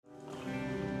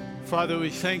Father, we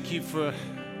thank you for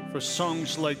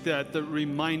songs like that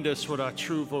remind us what our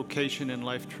true vocation in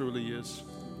life truly is.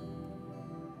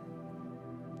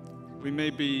 We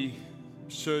may be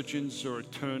surgeons or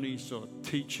attorneys or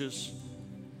teachers.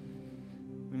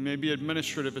 We may be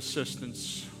administrative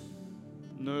assistants,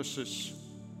 nurses.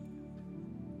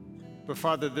 But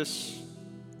Father, this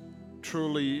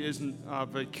truly isn't our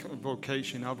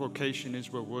vocation. Our vocation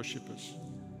is we're worshipers.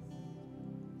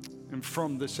 And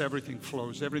from this, everything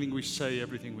flows. Everything we say,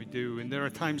 everything we do. And there are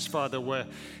times, Father, where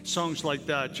songs like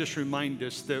that just remind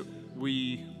us that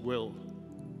we will.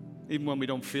 Even when we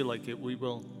don't feel like it, we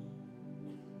will.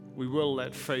 We will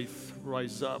let faith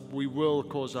rise up. We will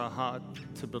cause our heart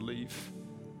to believe.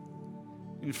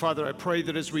 And Father, I pray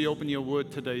that as we open your word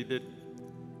today, that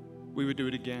we would do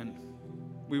it again.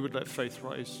 We would let faith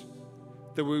rise.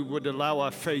 That we would allow our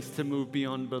faith to move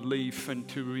beyond belief and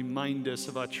to remind us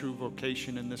of our true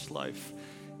vocation in this life.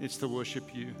 It's to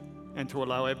worship you and to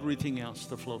allow everything else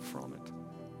to flow from it.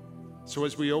 So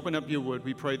as we open up your word,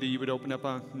 we pray that you would open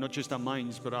up not just our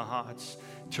minds, but our hearts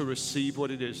to receive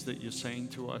what it is that you're saying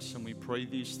to us. And we pray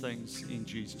these things in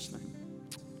Jesus' name.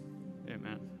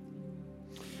 Amen.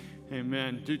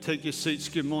 Amen. Do take your seats.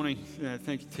 Good morning.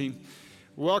 Thank you, team.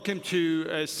 Welcome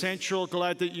to Central.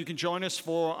 Glad that you can join us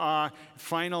for our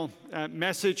final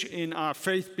message in our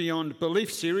Faith Beyond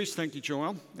Belief series. Thank you,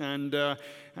 Joel. And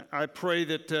I pray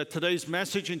that today's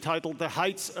message entitled The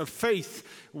Heights of Faith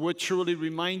would truly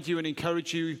remind you and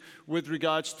encourage you with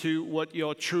regards to what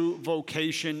your true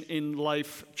vocation in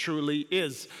life truly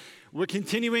is. We're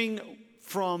continuing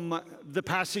from the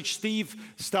passage Steve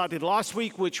started last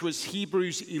week, which was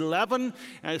Hebrews 11.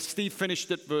 Steve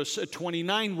finished at verse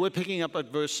 29. We're picking up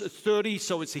at verse 30.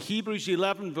 So it's Hebrews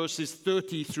 11, verses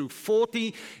 30 through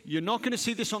 40. You're not going to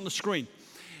see this on the screen.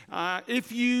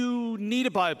 If you need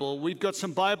a Bible, we've got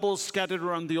some Bibles scattered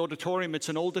around the auditorium. It's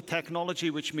an older technology,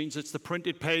 which means it's the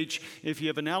printed page. If you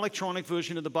have an electronic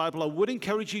version of the Bible, I would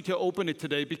encourage you to open it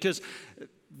today, because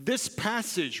this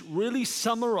passage really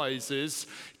summarizes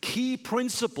key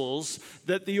principles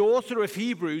that the author of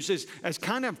Hebrews has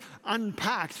kind of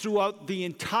unpacked throughout the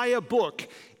entire book.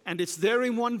 And it's there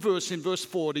in one verse, in verse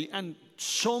 40. And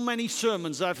so many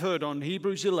sermons I've heard on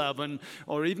Hebrews 11,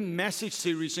 or even message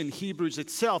series in Hebrews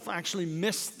itself, actually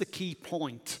miss the key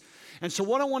point. And so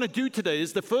what I want to do today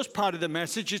is the first part of the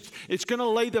message. It's going to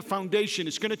lay the foundation.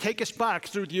 It's going to take us back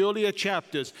through the earlier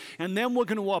chapters. And then we're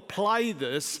going to apply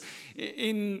this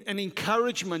in an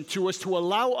encouragement to us to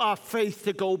allow our faith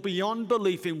to go beyond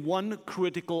belief in one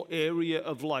critical area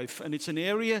of life. And it's an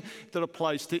area that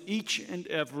applies to each and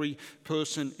every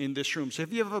person in this room. So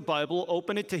if you have a Bible,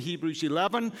 open it to Hebrews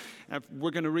 11. We're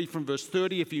going to read from verse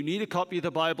 30. If you need a copy of the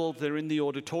Bible, they're in the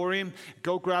auditorium.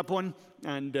 Go grab one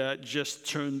and just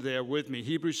turn there with me.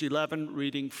 Hebrews 11,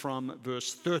 reading from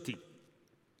verse 30.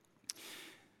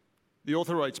 The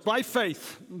author writes, "By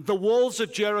faith, the walls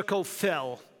of Jericho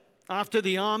fell after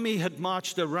the army had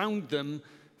marched around them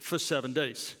for 7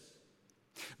 days.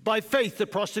 By faith, the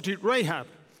prostitute Rahab,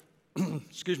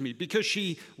 because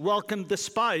she welcomed the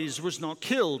spies, was not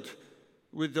killed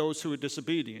with those who were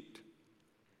disobedient.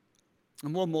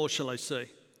 And what more shall I say?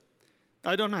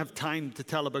 I don't have time to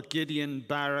tell about Gideon,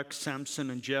 Barak,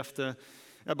 Samson, and Jephthah,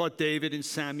 about David and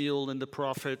Samuel and the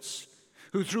prophets,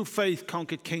 who through faith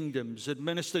conquered kingdoms,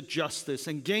 administered justice,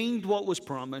 and gained what was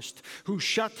promised, who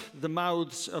shut the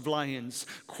mouths of lions,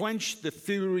 quenched the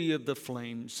fury of the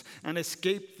flames, and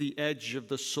escaped the edge of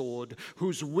the sword,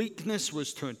 whose weakness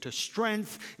was turned to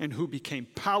strength, and who became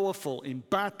powerful in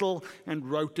battle and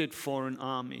routed foreign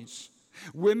armies.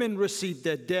 Women received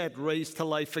their dead raised to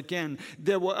life again.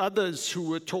 There were others who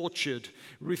were tortured,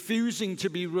 refusing to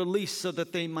be released so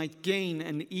that they might gain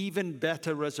an even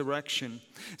better resurrection.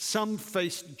 Some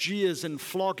faced jeers and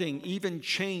flogging, even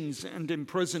chains and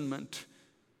imprisonment."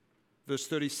 Verse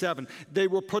 37, "They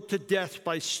were put to death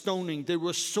by stoning. They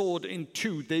were sawed in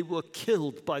two. They were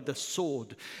killed by the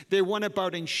sword. They went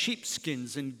about in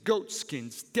sheepskins and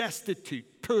goatskins,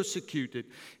 destitute, persecuted,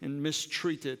 and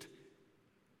mistreated.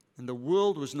 And the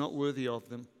world was not worthy of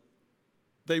them.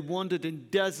 They wandered in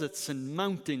deserts and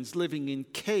mountains, living in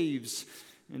caves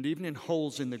and even in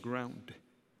holes in the ground.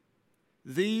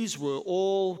 These were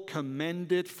all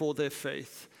commended for their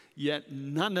faith, yet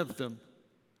none of them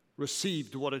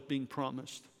received what had been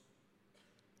promised."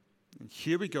 And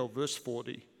here we go, verse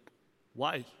 40.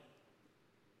 Why?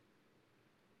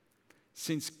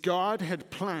 "Since God had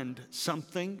planned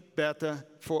something better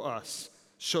for us,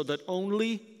 so that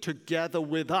only together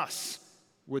with us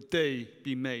would they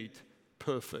be made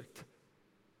perfect."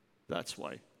 That's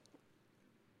why.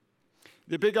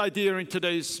 The big idea in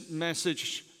today's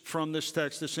message from this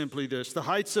text is simply this: the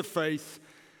heights of faith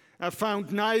are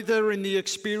found neither in the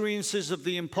experiences of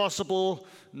the impossible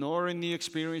nor in the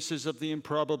experiences of the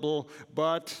improbable,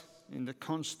 but in the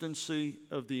constancy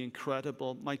of the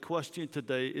incredible. My question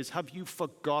today is, have you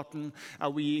forgotten? Are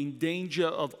we in danger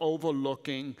of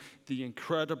overlooking the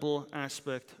incredible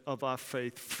aspect of our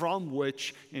faith from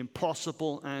which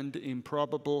impossible and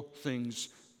improbable things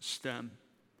stem?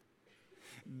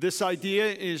 This idea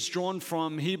is drawn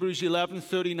from Hebrews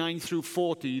 11:39 through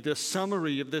 40, the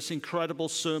summary of this incredible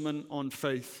sermon on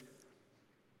faith.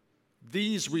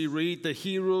 These, we read, the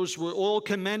heroes were all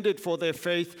commended for their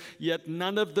faith, yet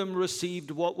none of them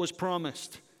received what was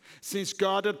promised, since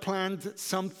God had planned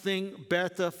something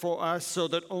better for us, so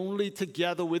that only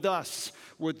together with us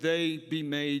would they be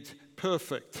made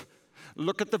perfect.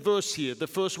 Look at the verse here. The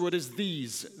first word is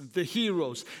these, the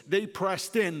heroes. They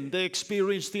pressed in. They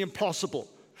experienced the impossible.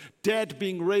 Dead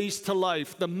being raised to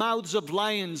life, the mouths of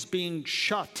lions being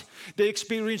shut. They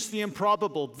experienced the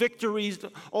improbable, victories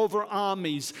over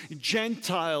armies,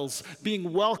 Gentiles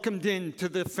being welcomed into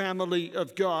the family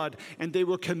of God, and they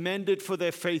were commended for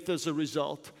their faith as a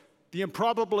result. The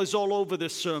improbable is all over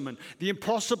this sermon. The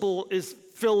impossible is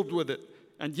filled with it,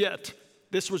 and yet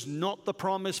this was not the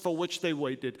promise for which they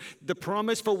waited. The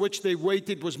promise for which they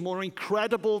waited was more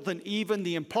incredible than even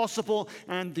the impossible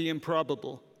and the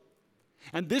improbable.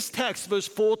 And this text, verse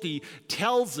 40,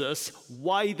 tells us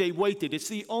why they waited. It's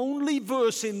the only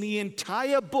verse in the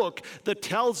entire book that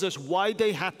tells us why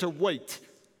they had to wait.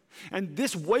 And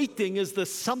this waiting is the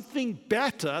something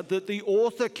better that the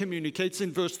author communicates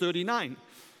in verse 39.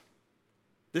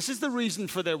 This is the reason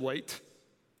for their wait.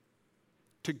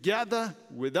 Together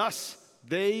with us,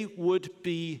 they would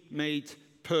be made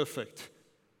perfect.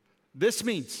 This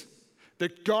means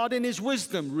that God in his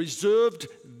wisdom reserved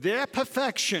their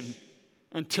perfection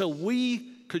until we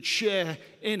could share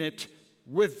in it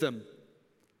with them.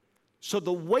 So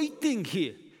the waiting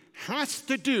here has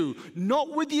to do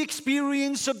not with the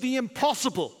experience of the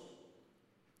impossible,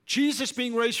 Jesus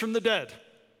being raised from the dead,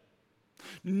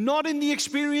 not in the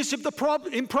experience of the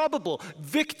improbable,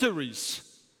 victories.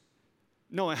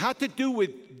 No, it had to do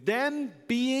with them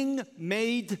being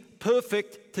made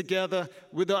perfect together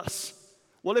with us.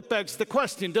 Well, it begs the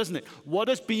question, doesn't it? What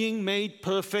does being made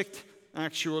perfect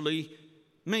actually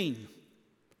mean?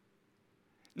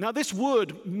 Now, this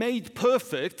word, made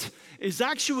perfect, is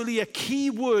actually a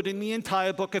key word in the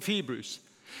entire book of Hebrews.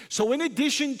 So in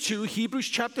addition to Hebrews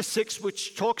chapter 6,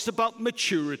 which talks about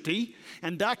maturity,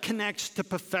 and that connects to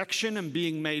perfection and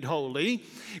being made holy,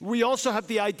 we also have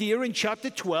the idea in chapter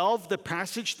 12, the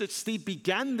passage that Steve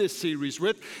began this series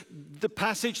with, the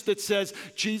passage that says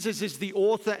Jesus is the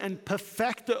author and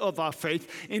perfecter of our faith.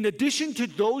 In addition to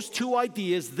those two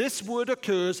ideas, this word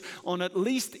occurs on at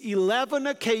least 11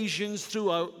 occasions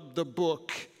throughout the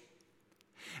book.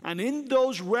 And in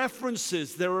those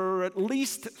references, there are at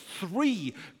least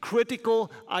 3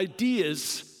 critical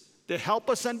ideas that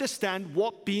help us understand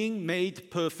what being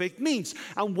made perfect means.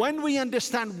 And when we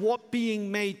understand what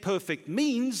being made perfect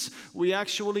means, we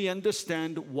actually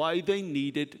understand why they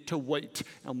needed to wait.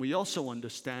 And we also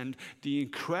understand the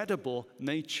incredible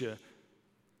nature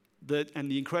and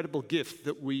the incredible gift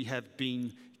that we have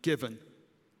been given.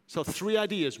 So 3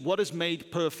 ideas. What does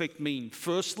made perfect mean?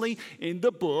 Firstly, in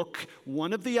the book,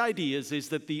 one of the ideas is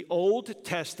that the Old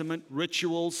Testament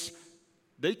rituals,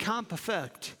 they can't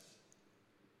perfect.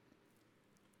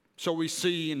 So we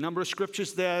see a number of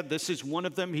scriptures there. This is one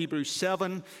of them, Hebrews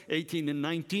 7, 18 and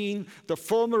 19. The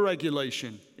former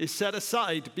regulation is set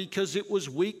aside because it was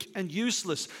weak and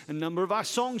useless. A number of our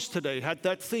songs today had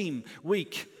that theme,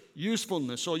 weak,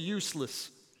 usefulness, or useless.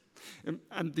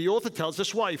 And the author tells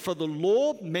us why. For the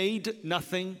law made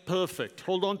nothing perfect.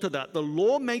 Hold on to that. The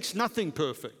law makes nothing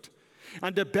perfect.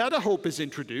 And a better hope is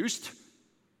introduced.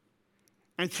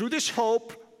 And through this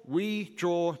hope, we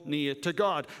draw near to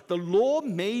God. The law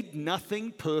made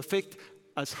nothing perfect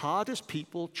as hard as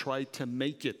people tried to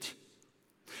make it.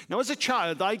 Now, as a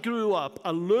child, I grew up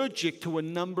allergic to a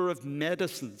number of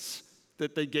medicines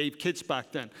that they gave kids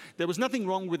back then. There was nothing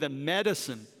wrong with a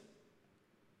medicine.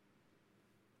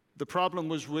 The problem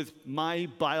was with my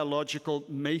biological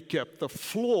makeup. The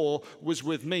flaw was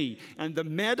with me. And the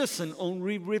medicine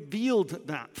only revealed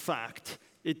that fact.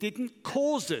 It didn't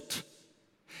cause it.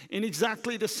 In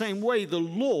exactly the same way, the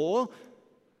law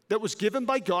that was given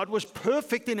by God was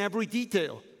perfect in every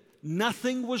detail.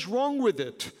 Nothing was wrong with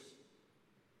it.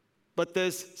 But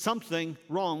there's something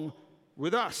wrong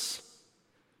with us.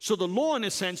 So the law, in a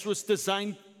sense, was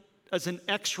designed as an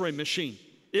X-ray machine.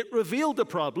 It revealed the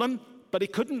problem, but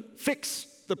it couldn't fix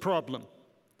the problem.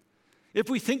 If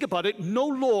we think about it, no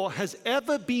law has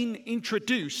ever been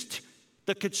introduced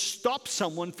that could stop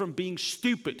someone from being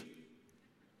stupid.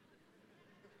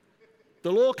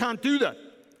 The law can't do that.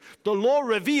 The law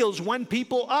reveals when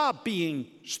people are being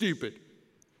stupid.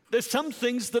 There's some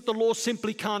things that the law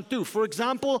simply can't do. For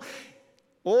example,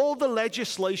 all the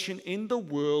legislation in the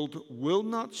world will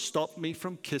not stop me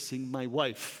from kissing my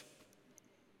wife.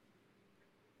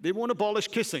 They won't abolish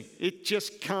kissing. It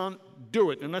just can't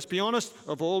do it. And let's be honest,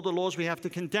 of all the laws we have to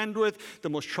contend with, the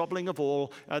most troubling of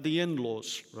all are the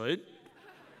in-laws, right?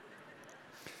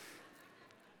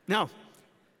 Now,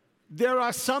 there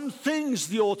are some things,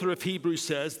 the author of Hebrews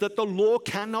says, that the law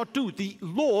cannot do. The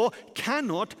law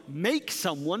cannot make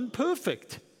someone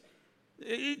perfect.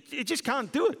 It just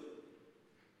can't do it.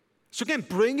 So again,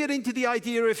 bring it into the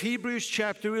idea of Hebrews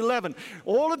chapter 11.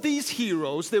 All of these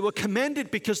heroes, they were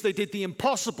commended because they did the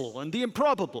impossible and the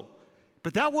improbable.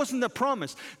 But that wasn't the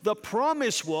promise. The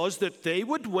promise was that they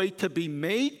would wait to be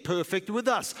made perfect with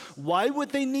us. Why would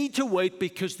they need to wait?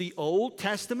 Because the Old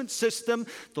Testament system,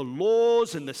 the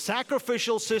laws and the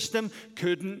sacrificial system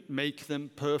couldn't make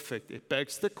them perfect. It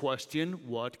begs the question,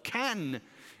 what can?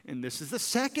 And this is the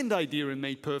second idea in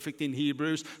made perfect in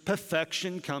Hebrews.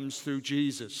 Perfection comes through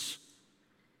Jesus.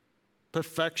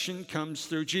 Perfection comes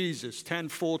through Jesus.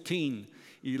 10:14,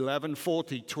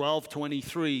 11:40,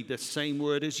 12:23, the same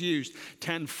word is used.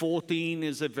 10:14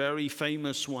 is a very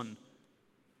famous one.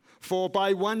 For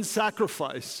by one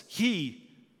sacrifice, he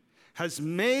has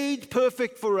made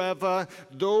perfect forever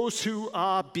those who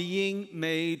are being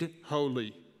made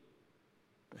holy.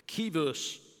 A key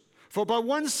verse. For by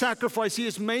one sacrifice, he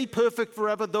has made perfect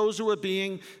forever those who are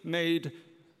being made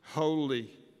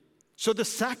holy. So the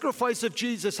sacrifice of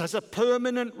Jesus has a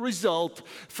permanent result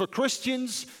for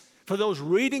Christians, for those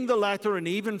reading the letter, and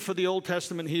even for the Old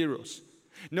Testament heroes.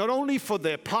 Not only for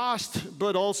their past,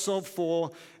 but also for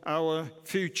our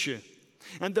future.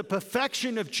 And the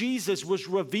perfection of Jesus was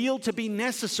revealed to be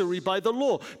necessary by the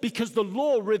law, because the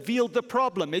law revealed the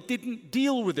problem. It didn't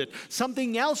deal with it.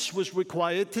 Something else was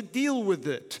required to deal with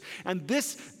it. And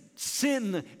this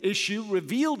sin issue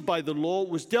revealed by the law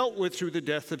was dealt with through the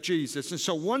death of Jesus. And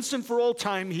so once and for all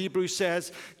time, Hebrews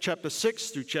says, chapter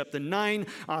 6 through chapter 9,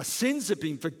 our sins have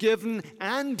been forgiven,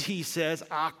 and he says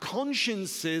our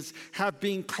consciences have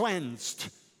been cleansed.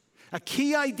 A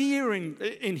key idea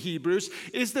in Hebrews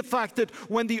is the fact that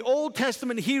when the Old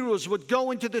Testament heroes would go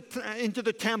into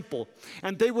the temple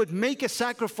and they would make a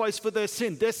sacrifice for their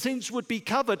sins would be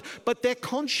covered, but their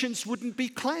conscience wouldn't be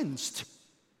cleansed.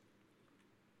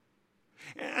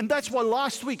 And that's why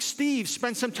last week Steve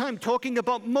spent some time talking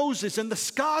about Moses and the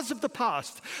scars of the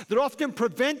past that often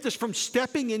prevent us from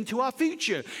stepping into our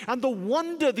future. And the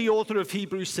wonder, the author of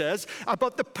Hebrews says,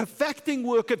 about the perfecting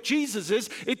work of Jesus is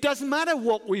it doesn't matter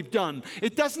what we've done.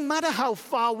 It doesn't matter how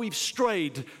far we've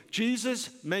strayed. Jesus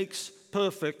makes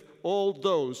perfect all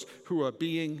those who are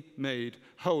being made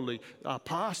holy. Our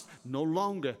past no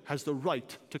longer has the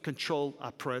right to control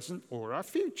our present or our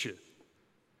future.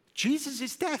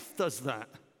 Jesus' death does that.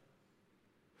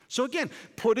 So again,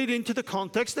 put it into the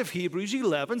context of Hebrews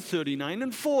 11, 39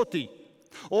 and 40.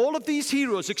 All of these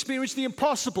heroes experienced the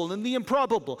impossible and the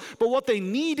improbable, but what they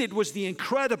needed was the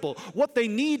incredible. What they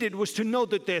needed was to know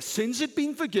that their sins had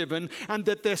been forgiven and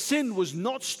that their sin was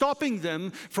not stopping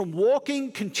them from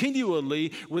walking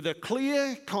continually with a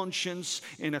clear conscience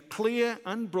in a clear,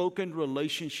 unbroken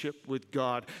relationship with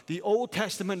God. The Old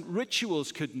Testament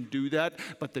rituals couldn't do that,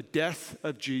 but the death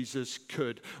of Jesus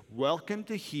could. Welcome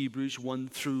to Hebrews 1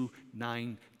 through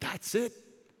 9. That's it.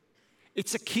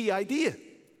 It's a key idea.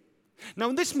 Now,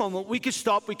 in this moment, we could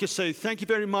stop, we could say, thank you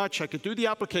very much, I could do the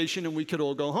application, and we could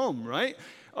all go home, right?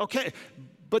 Okay,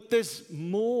 but there's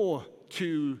more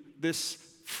to this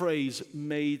phrase,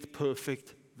 made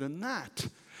perfect, than that.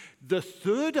 The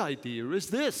third idea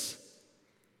is this,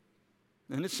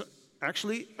 and it's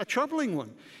actually a troubling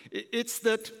one. It's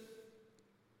that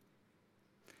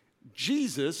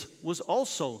Jesus was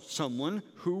also someone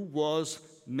who was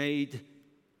made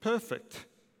perfect.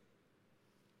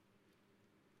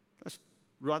 That's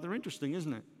rather interesting,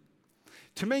 isn't it?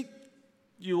 To make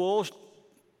you all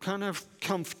kind of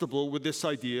comfortable with this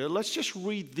idea, let's just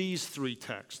read these three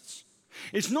texts.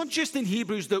 It's not just in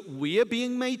Hebrews that we are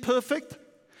being made perfect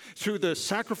through the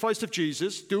sacrifice of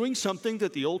Jesus, doing something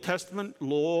that the Old Testament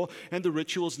law and the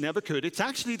rituals never could. It's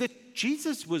actually that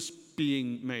Jesus was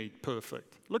being made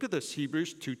perfect. Look at this,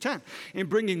 Hebrews 2:10. In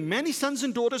bringing many sons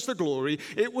and daughters to glory,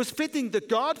 it was fitting that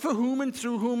God, for whom and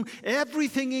through whom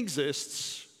everything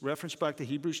exists, reference back to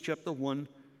Hebrews chapter 1,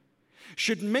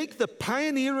 should make the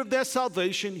pioneer of their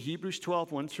salvation, Hebrews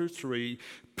 12, 1 through 3,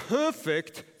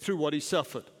 perfect through what he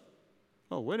suffered.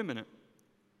 Oh, wait a minute.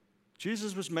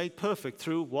 Jesus was made perfect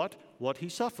through what? What he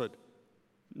suffered.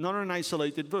 Not an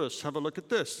isolated verse. Have a look at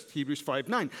this, Hebrews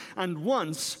 5:9. And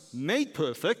once made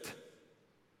perfect,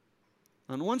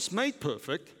 And once made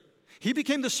perfect, he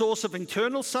became the source of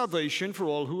eternal salvation for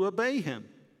all who obey him.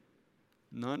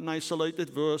 Not an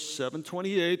isolated verse,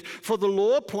 7:28. For the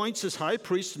law appoints as high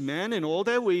priests men in all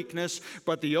their weakness,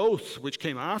 but the oath which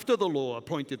came after the law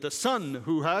appointed the Son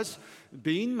who has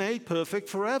been made perfect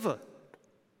forever.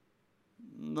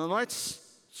 Now let's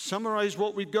summarize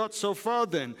what we've got so far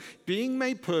then. Being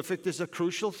made perfect is a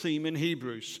crucial theme in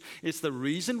Hebrews. It's the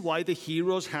reason why the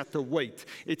heroes had to wait.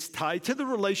 It's tied to the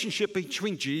relationship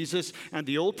between Jesus and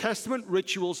the Old Testament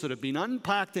rituals that have been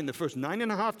unpacked in the first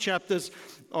 9.5 chapters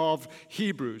of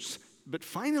Hebrews. But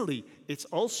finally, it's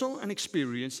also an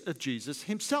experience of Jesus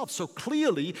himself. So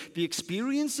clearly, the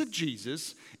experience of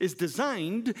Jesus is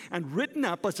designed and written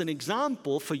up as an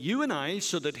example for you and I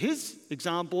so that his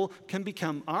example can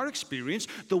become our experience,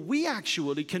 though we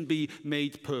actually can be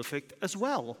made perfect as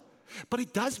well. But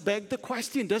it does beg the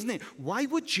question, doesn't it? Why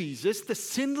would Jesus, the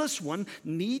sinless one,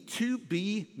 need to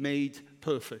be made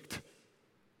perfect?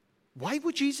 Why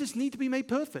would Jesus need to be made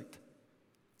perfect?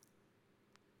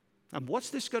 And what's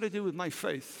this got to do with my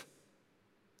faith?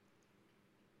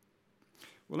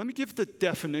 Well, let me give the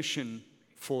definition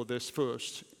for this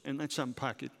first, and let's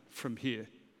unpack it from here.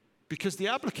 Because the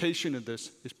application of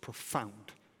this is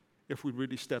profound if we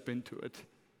really step into it.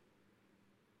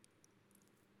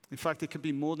 In fact, it could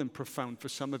be more than profound for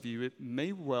some of you. It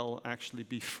may well actually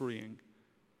be freeing.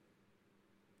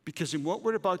 Because in what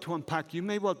we're about to unpack, you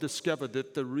may well discover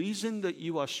that the reason that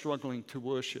you are struggling to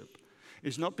worship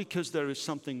is not because there is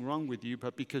something wrong with you,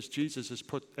 but because Jesus has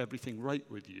put everything right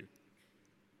with you.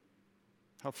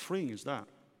 How freeing is that?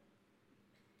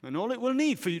 And all it will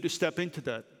need for you to step into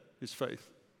that is faith.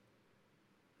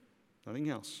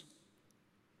 Nothing else.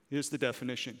 Here's the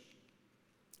definition.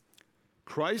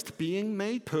 Christ being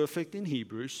made perfect in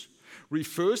Hebrews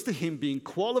refers to him being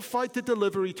qualified to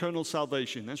deliver eternal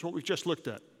salvation. That's what we've just looked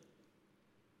at.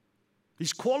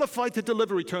 He's qualified to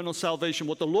deliver eternal salvation,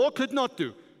 what the law could not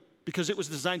do. Because it was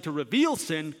designed to reveal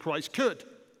sin, Christ could.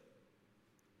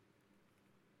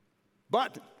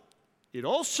 But it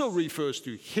also refers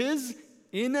to his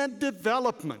inner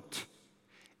development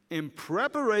in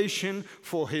preparation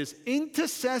for his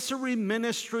intercessory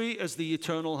ministry as the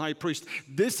eternal high priest.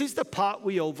 This is the part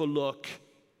we overlook.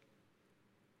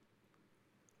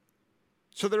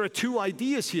 So there are two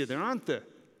ideas here, aren't there?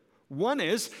 One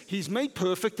is, he's made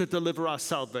perfect to deliver our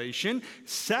salvation.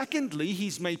 Secondly,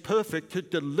 he's made perfect to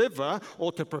deliver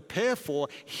or to prepare for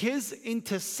his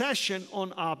intercession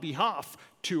on our behalf.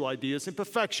 Two ideas in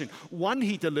perfection. One,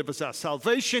 he delivers our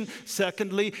salvation.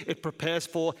 Secondly, it prepares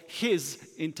for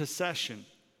his intercession.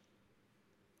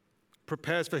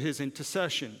 Prepares for his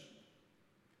intercession.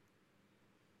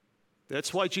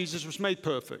 That's why Jesus was made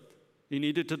perfect. He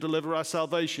needed to deliver our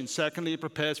salvation. Secondly, it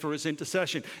prepares for his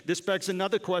intercession. This begs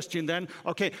another question then.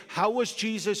 Okay, how was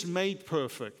Jesus made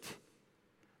perfect?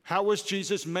 How was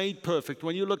Jesus made perfect?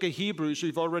 When you look at Hebrews,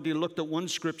 we've already looked at one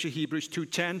scripture, Hebrews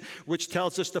 2:10, which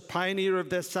tells us the pioneer of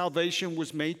their salvation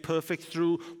was made perfect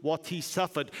through what he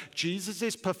suffered.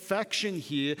 Jesus' perfection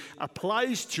here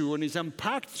applies to and is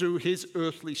unpacked through his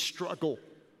earthly struggle.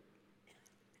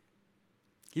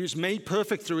 He was made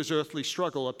perfect through his earthly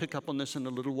struggle. I'll pick up on this in a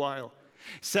little while.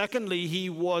 Secondly,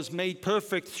 he was made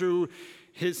perfect through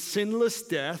his sinless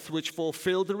death, which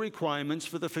fulfilled the requirements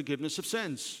for the forgiveness of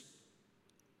sins.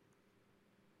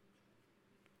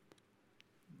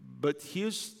 But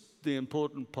here's the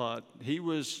important part. He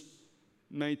was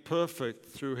made perfect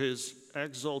through his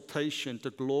exaltation to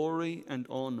glory and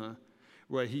honor,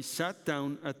 where he sat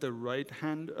down at the right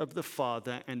hand of the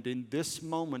Father, and in this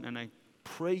moment, and I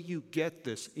pray you get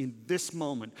this, in this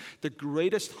moment, the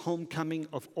greatest homecoming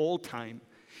of all time,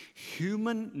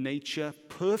 human nature,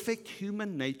 perfect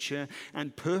human nature,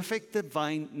 and perfect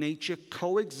divine nature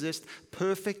coexist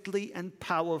perfectly and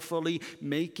powerfully,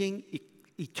 making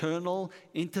eternal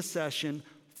intercession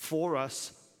for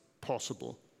us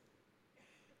possible.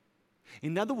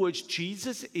 In other words,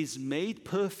 Jesus is made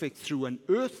perfect through an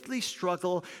earthly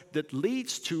struggle that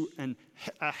leads to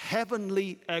a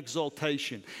heavenly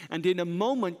exaltation. And in a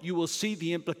moment, you will see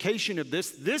the implication of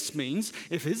this. This means,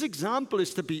 if his example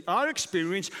is to be our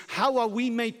experience, how are we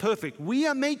made perfect? We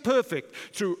are made perfect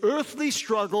through earthly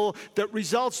struggle that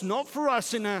results not for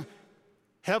us in a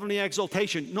heavenly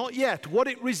exaltation, not yet. What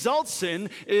it results in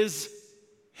is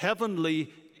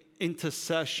heavenly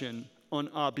intercession on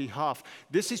our behalf.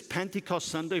 This is Pentecost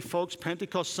Sunday, folks.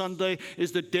 Pentecost Sunday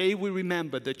is the day we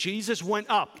remember that Jesus went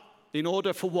up in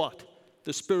order for what?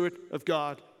 The Spirit of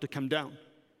God to come down.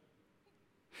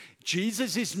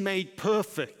 Jesus is made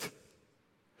perfect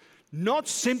Not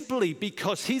simply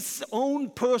because his own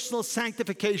personal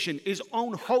sanctification, his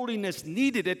own holiness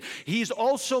needed it. He's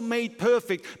also made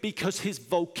perfect because his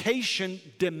vocation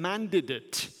demanded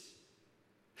it.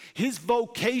 His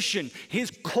vocation,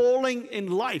 his calling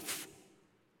in life,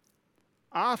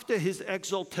 after his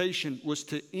exaltation, was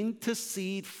to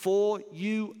intercede for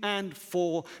you and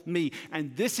for me.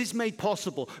 And this is made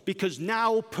possible because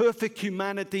now perfect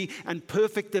humanity and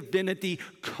perfect divinity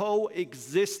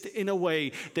coexist in a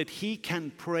way that he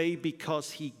can pray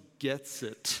because he gets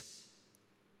it.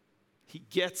 He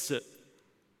gets it.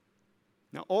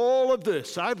 Now, all of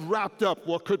this, I've wrapped up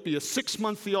what could be a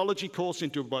 6-month theology course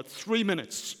into about 3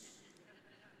 minutes.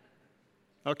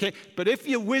 Okay? But if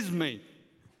you're with me,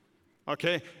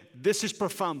 okay, this is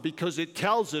profound because it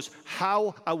tells us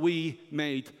how are we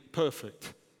made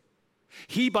perfect.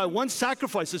 He, by one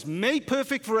sacrifice, has made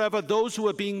perfect forever those who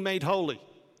are being made holy.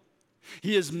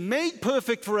 He has made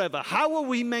perfect forever. How are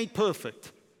we made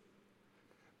perfect?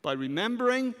 By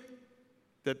remembering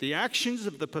that the actions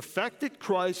of the perfected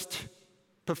Christ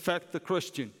perfect the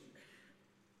Christian.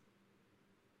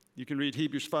 You can read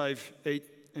Hebrews 5, 8,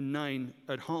 and 9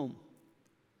 at home.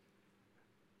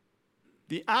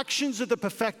 The actions of the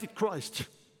perfected Christ,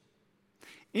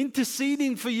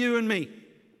 interceding for you and me,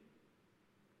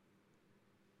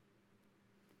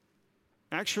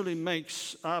 actually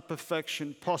makes our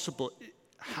perfection possible.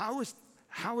 How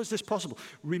is this possible?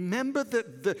 Remember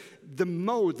that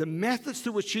the methods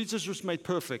through which Jesus was made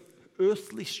perfect: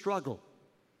 earthly struggle.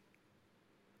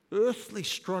 Earthly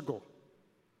struggle.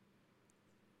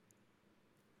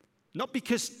 Not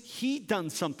because he'd done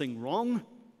something wrong,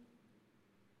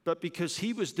 but because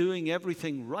he was doing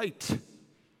everything right.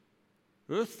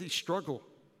 Earthly struggle.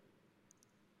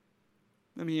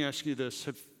 Let me ask you this.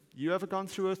 Have you ever gone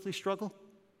through earthly struggle?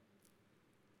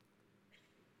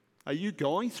 Are you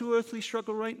going through earthly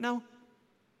struggle right now?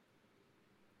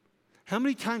 How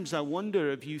many times, I wonder,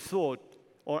 have you thought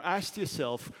or asked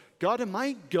yourself, God, am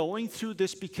I going through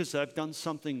this because I've done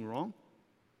something wrong?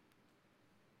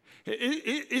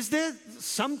 Is there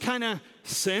some kind of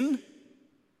sin?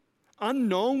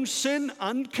 Unknown sin,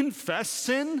 unconfessed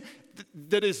sin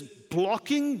that is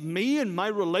blocking me and my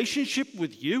relationship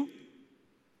with you?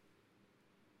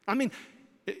 I mean,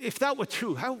 if that were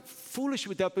true, how foolish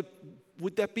would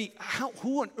that be?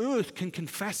 Who on earth can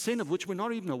confess sin of which we're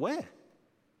not even aware?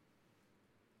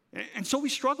 And so we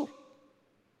struggle.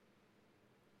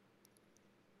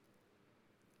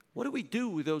 What do we do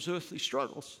with those earthly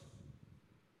struggles?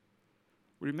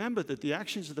 Remember that the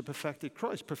actions of the perfected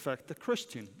Christ perfect the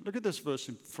Christian. Look at this verse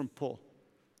from Paul.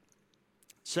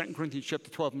 2 Corinthians chapter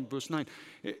 12 and verse 9.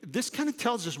 This kind of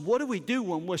tells us, what do we do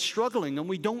when we're struggling and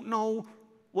we don't know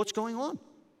what's going on?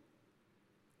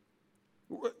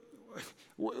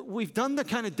 We've done the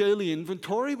kind of daily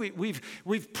inventory.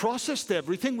 We've processed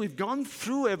everything. We've gone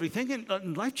through everything.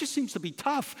 And life just seems to be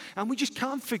tough. And we just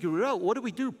can't figure it out. What do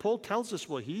we do? Paul tells us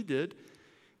what he did.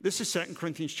 This is 2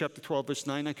 Corinthians chapter 12, verse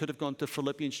 9. I could have gone to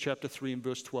Philippians chapter 3 and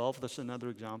verse 12. That's another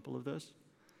example of this.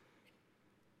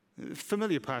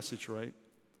 Familiar passage, right?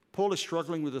 Paul is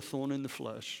struggling with a thorn in the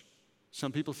flesh.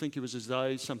 Some people think it was his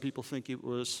eyes. Some people think it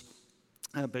was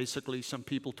basically some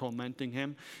people tormenting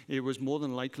him. It was more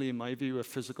than likely, in my view, a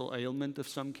physical ailment of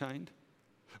some kind.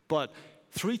 But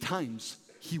 3 times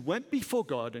he went before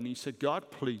God and he said,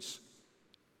 God, please,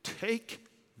 take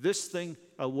this thing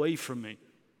away from me.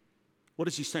 What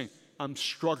is he saying? I'm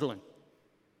struggling.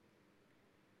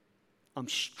 I'm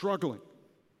struggling.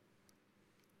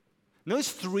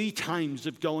 Notice 3 times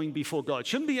of going before God.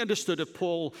 Shouldn't be understood of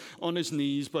Paul on his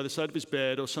knees by the side of his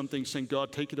bed or something saying,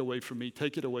 God, take it away from me,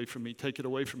 take it away from me, take it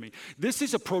away from me. This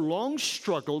is a prolonged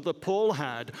struggle that Paul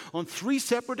had on 3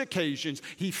 separate occasions.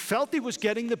 He felt it was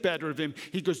getting the better of him.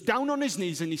 He goes down on his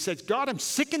knees and he says, God, I'm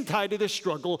sick and tired of this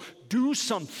struggle. Do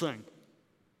something.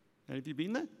 Have you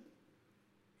been there?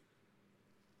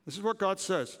 This is what God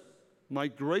says. My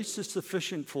grace is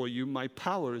sufficient for you. My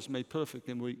power is made perfect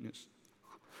in weakness.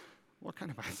 What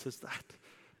kind of answer is that?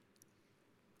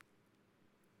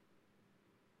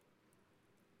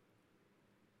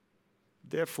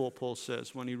 Therefore, Paul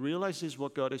says, when he realizes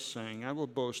what God is saying, I will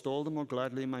boast all the more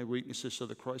gladly in my weaknesses so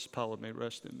that Christ's power may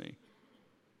rest in me.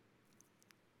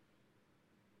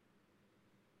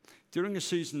 During a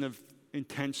season of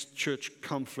intense church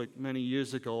conflict many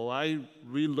years ago, I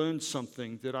relearned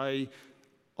something that I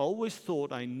always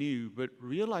thought I knew, but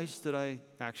realized that I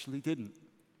actually didn't.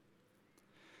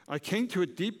 I came to a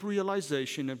deep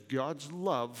realization of God's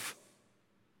love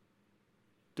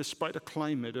despite a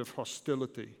climate of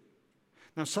hostility.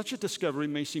 Now, such a discovery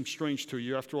may seem strange to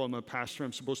you. After all, I'm a pastor.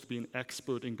 I'm supposed to be an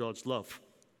expert in God's love.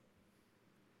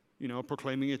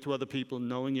 proclaiming it to other people,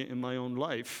 knowing it in my own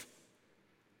life.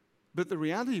 But the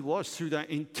reality was, through that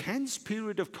intense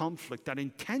period of conflict, that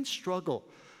intense struggle,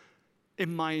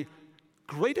 in my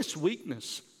greatest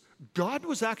weakness, God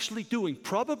was actually doing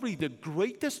probably the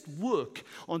greatest work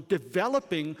on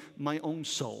developing my own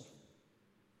soul.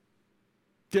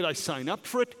 Did I sign up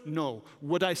for it? No.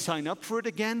 Would I sign up for it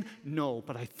again? No.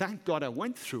 But I thank God I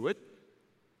went through it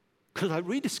because I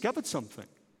rediscovered something.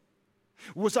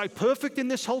 Was I perfect in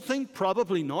this whole thing?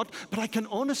 Probably not. But I can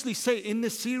honestly say in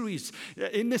this series,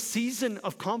 in this season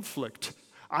of conflict,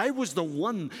 I was the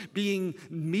one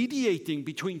mediating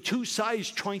between two sides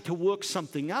trying to work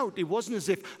something out. It wasn't as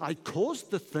if I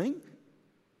caused the thing.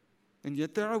 And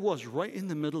yet there I was right in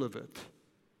the middle of it.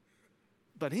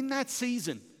 But in that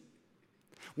season,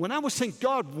 when I was saying,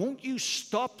 God, won't you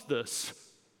stop this?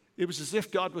 It was as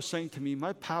if God was saying to me,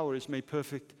 my power is made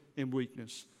perfect in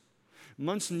weakness.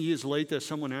 Months and years later,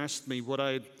 someone asked me what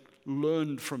I had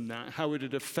learned from that, how it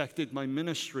had affected my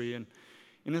ministry. And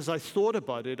as I thought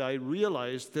about it, I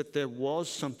realized that there was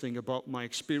something about my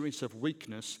experience of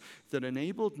weakness that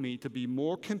enabled me to be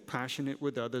more compassionate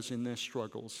with others in their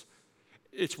struggles.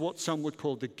 It's what some would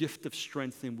call the gift of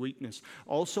strength in weakness.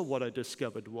 Also, what I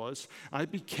discovered was I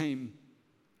became,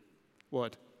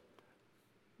 what?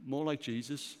 More like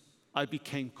Jesus. I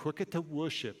became quicker to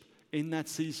worship in that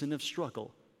season of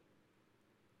struggle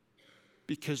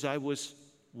because I was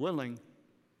willing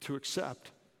to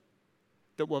accept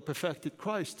that what perfected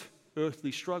Christ,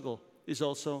 earthly struggle, is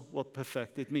also what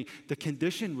perfected me. The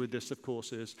condition with this, of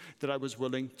course, is that I was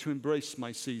willing to embrace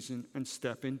my season and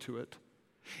step into it.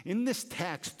 In this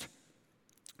text,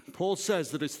 Paul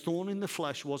says that his thorn in the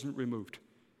flesh wasn't removed.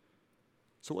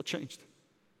 So what changed?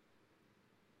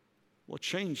 What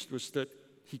changed was that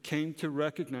he came to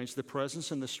recognize the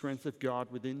presence and the strength of God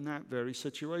within that very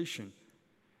situation.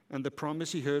 And the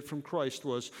promise he heard from Christ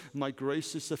was, my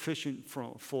grace is sufficient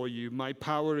for you. My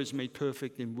power is made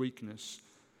perfect in weakness.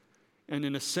 And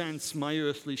in a sense, my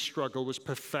earthly struggle was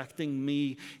perfecting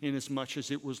me in as much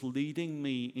as it was leading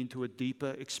me into a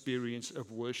deeper experience of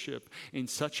worship in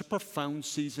such a profound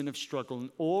season of struggle. And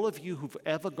all of you who've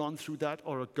ever gone through that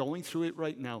or are going through it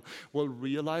right now will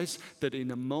realize that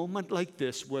in a moment like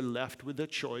this, we're left with a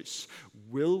choice.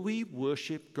 Will we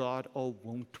worship God or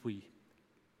won't we?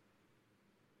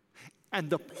 And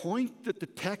the point that the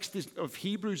text of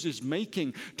Hebrews is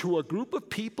making to a group of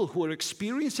people who are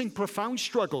experiencing profound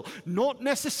struggle, not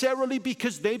necessarily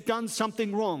because they've done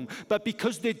something wrong, but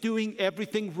because they're doing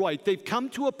everything right. They've come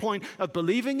to a point of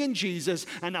believing in Jesus,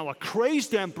 and now a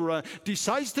crazed emperor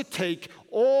decides to take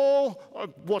all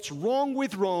of what's wrong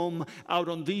with Rome out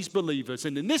on these believers.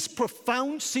 And in this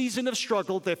profound season of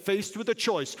struggle, they're faced with a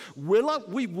choice. Will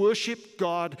we worship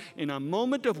God in a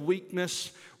moment of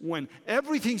weakness when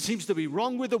everything seems to be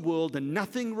wrong with the world and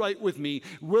nothing right with me?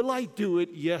 Will I do it,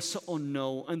 yes or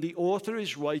no? And the author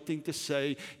is writing to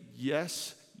say,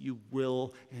 yes, you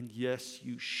will, and yes,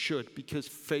 you should, because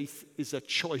faith is a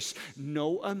choice.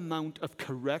 No amount of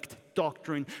correct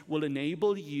doctrine will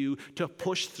enable you to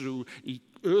push through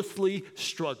earthly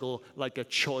struggle like a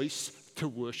choice to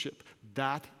worship.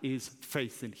 That is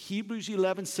faith. And Hebrews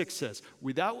 11:6 says,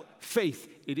 without faith,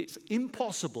 it is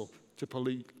impossible to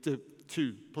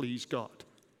please God.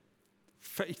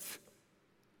 Faith.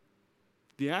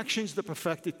 The actions that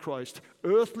perfected Christ,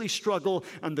 earthly struggle,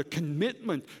 and the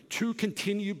commitment to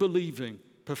continue believing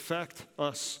perfect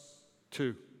us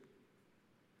too.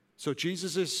 So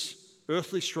Jesus'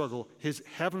 earthly struggle, his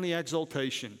heavenly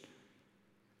exaltation,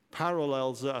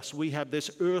 parallels us. We have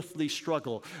this earthly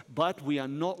struggle, but we are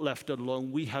not left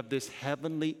alone. We have this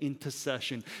heavenly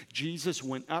intercession. Jesus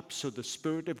went up so the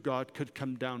Spirit of God could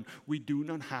come down. We do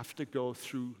not have to go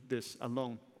through this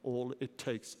alone. All it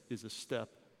takes is a step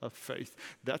of faith.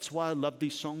 That's why I love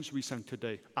these songs we sang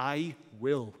today. I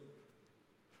will.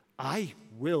 I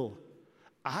will.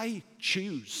 I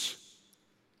choose.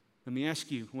 Let me ask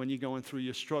you, when you're going through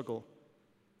your struggle,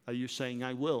 are you saying,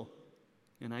 I will,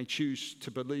 and I choose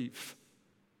to believe?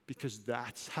 Because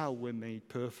that's how we're made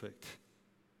perfect.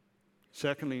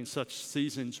 Secondly, in such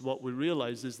seasons, what we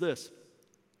realize is this.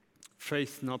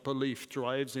 Faith, not belief,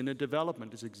 drives inner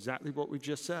development, is exactly what we've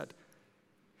just said.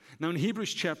 Now, in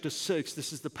Hebrews chapter 6,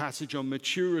 this is the passage on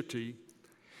maturity.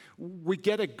 We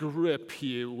get a grip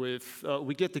here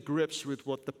we get the grips with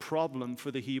what the problem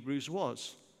for the Hebrews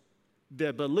was.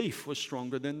 Their belief was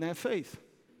stronger than their faith.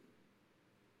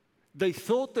 They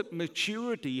thought that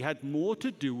maturity had more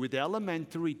to do with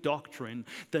elementary doctrine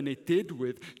than it did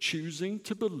with choosing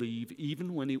to believe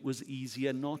even when it was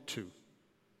easier not to.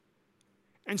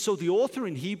 And so the author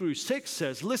in Hebrews 6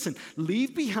 says, listen,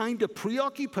 leave behind a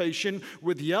preoccupation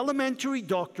with the elementary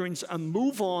doctrines and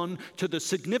move on to the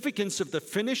significance of the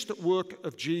finished work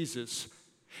of Jesus.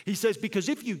 He says, because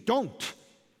if you don't,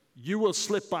 you will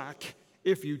slip back.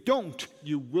 If you don't,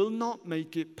 you will not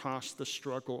make it past the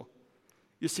struggle.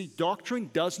 You see,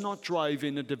 doctrine does not drive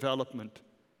inner development.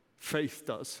 Faith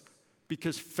does.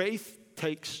 Because faith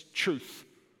takes truth,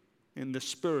 and the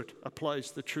Spirit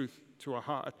applies the truth to our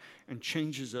heart and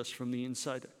changes us from the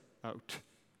inside out.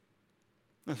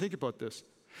 Now think about this.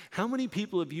 How many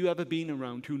people have you ever been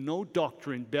around who know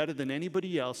doctrine better than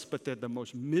anybody else, but they're the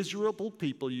most miserable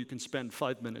people you can spend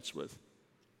 5 minutes with?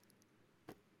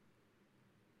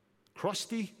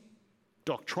 Crusty,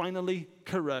 doctrinally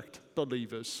correct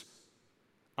believers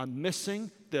are missing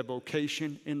their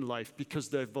vocation in life because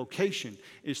their vocation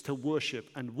is to worship,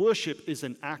 and worship is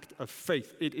an act of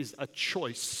faith. It is a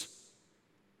choice.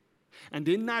 And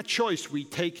in that choice, we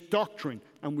take doctrine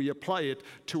and we apply it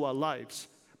to our lives.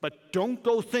 But don't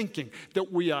go thinking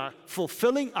that we are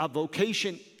fulfilling our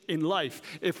vocation in life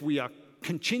if we are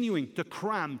continuing to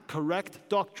cram correct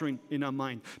doctrine in our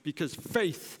mind, because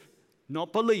faith,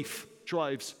 not belief,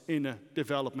 drives inner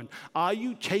development. Are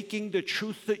you taking the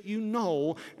truth that you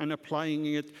know and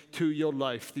applying it to your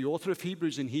life? The author of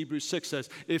Hebrews in Hebrews 6 says,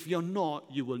 if you're not,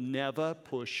 you will never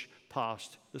push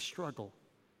past the struggle.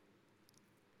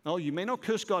 No, you may not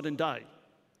curse God and die,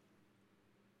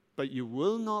 but you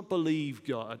will not believe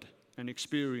God and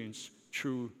experience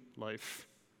true life.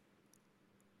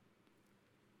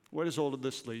 Where does all of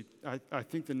this lead? I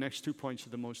think the next 2 points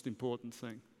are the most important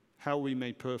thing. How are we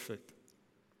made perfect?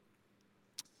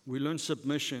 We learn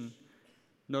submission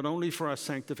not only for our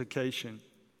sanctification,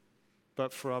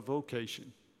 but for our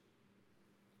vocation.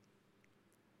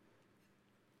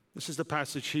 This is the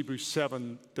passage, Hebrews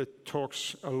 7, that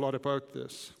talks a lot about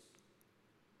this.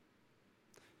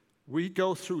 We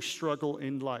go through struggle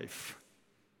in life,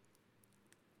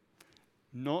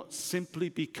 not simply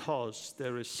because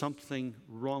there is something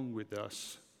wrong with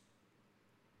us,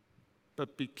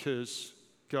 but because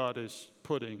God is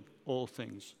putting all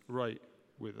things right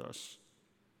with us.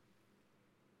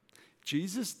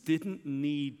 Jesus didn't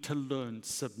need to learn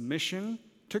submission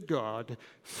to God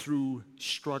through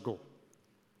struggle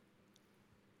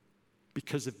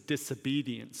because of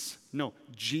disobedience. No,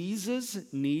 Jesus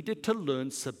needed to learn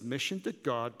submission to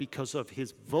God because of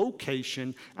his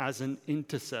vocation as an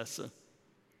intercessor.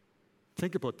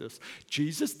 Think about this.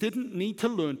 Jesus didn't need to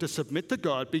learn to submit to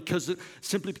God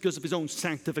simply because of his own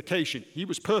sanctification. He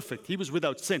was perfect. He was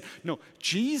without sin. No,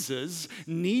 Jesus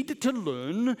needed to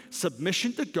learn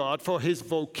submission to God for his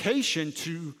vocation,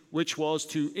 which was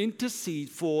to intercede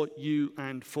for you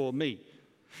and for me.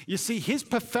 You see, his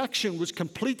perfection was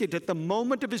completed at the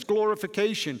moment of his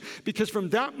glorification, because from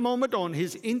that moment on,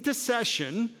 his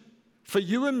intercession for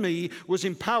you and me was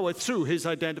empowered through his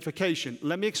identification.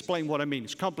 Let me explain what I mean.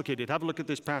 It's complicated. Have a look at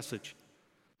this passage.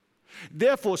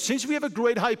 Therefore, since we have a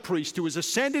great high priest who has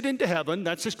ascended into heaven,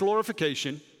 that's his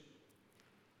glorification,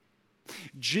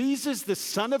 Jesus, the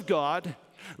Son of God,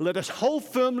 let us hold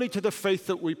firmly to the faith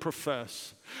that we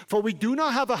profess. For we do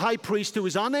not have a high priest who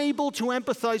is unable to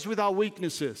empathize with our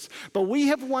weaknesses, but we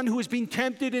have one who has been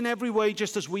tempted in every way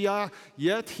just as we are,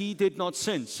 yet he did not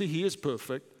sin. See, he is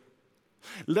perfect.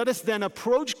 Let us then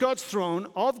approach God's throne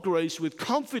of grace with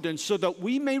confidence so that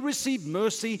we may receive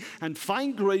mercy and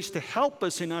find grace to help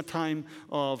us in our time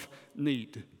of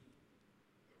need.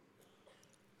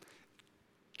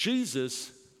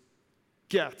 Jesus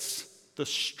gets the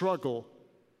struggle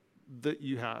that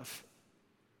you have.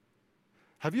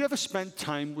 Have you ever spent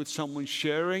time with someone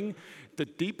sharing the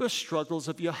deeper struggles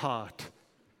of your heart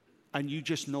and you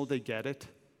just know they get it?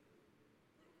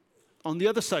 On the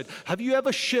other side, have you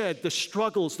ever shared the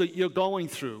struggles that you're going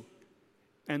through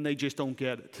and they just don't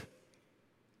get it?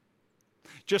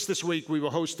 Just this week, we were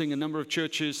hosting a number of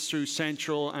churches through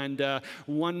Central, and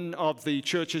one of the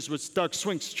churches was Doug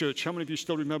Swink's church. How many of you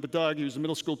still remember Doug? He was a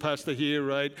middle school pastor here,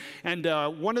 right? And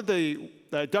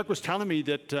Doug was telling me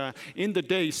that in the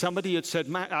day, somebody had said,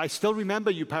 I still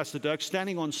remember you, Pastor Doug,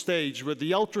 standing on stage with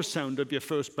the ultrasound of your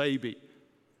first baby.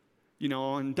 You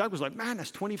know, and Doug was like, man, that's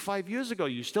 25 years ago.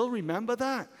 You still remember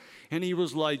that? And he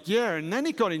was like, yeah. And then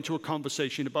he got into a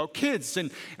conversation about kids.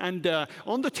 And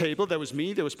on the table, there was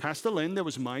me, there was Pastor Lynn, there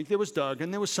was Mike, there was Doug,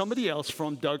 and there was somebody else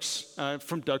from Doug's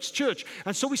church.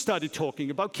 And so we started talking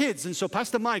about kids. And so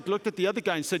Pastor Mike looked at the other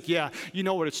guy and said, yeah, you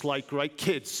know what it's like, right?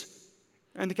 Kids.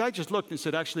 And the guy just looked and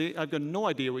said, actually, I've got no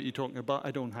idea what you're talking about. I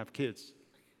don't have kids.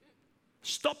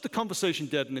 Stop the conversation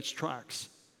dead in its tracks.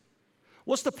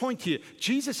 What's the point here?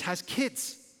 Jesus has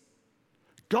kids.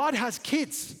 God has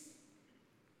kids.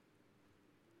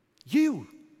 You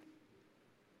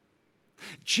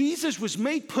Jesus was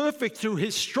made perfect through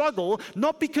his struggle,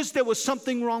 not because there was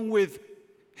something wrong with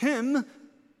him,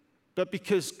 but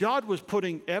because God was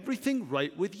putting everything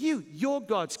right with you. You're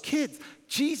God's kid.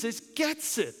 Jesus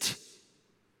gets it.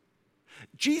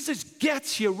 Jesus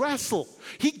gets your wrestle.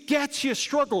 He gets your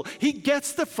struggle. He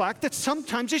gets the fact that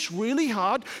sometimes it's really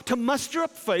hard to muster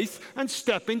up faith and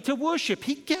step into worship.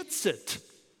 He gets it.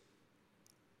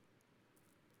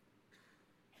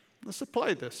 Let's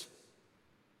apply this.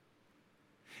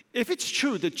 If it's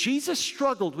true that Jesus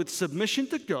struggled with submission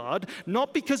to God,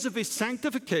 not because of his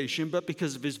sanctification, but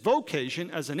because of his vocation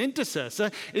as an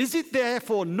intercessor, is it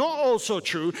therefore not also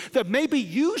true that maybe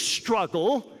you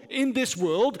struggle in this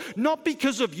world, not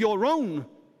because of your own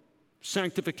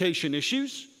sanctification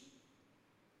issues?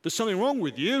 There's something wrong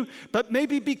with you, but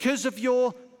maybe because of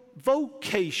your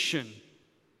vocation.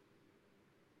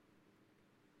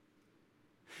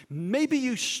 Maybe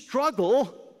you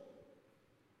struggle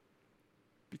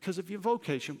because of your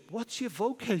vocation. What's your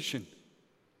vocation?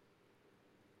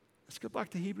 Let's go back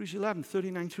to Hebrews 11,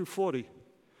 39 through 40.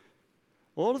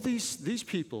 All of these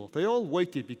people, they all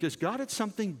waited because God had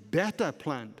something better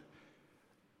planned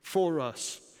for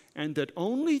us, and that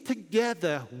only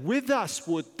together with us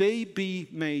would they be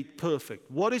made perfect.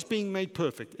 What is being made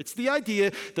perfect? It's the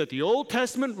idea that the Old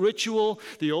Testament ritual,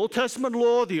 the Old Testament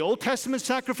law, the Old Testament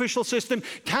sacrificial system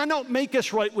cannot make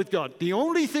us right with God. The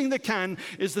only thing that can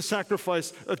is the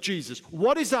sacrifice of Jesus.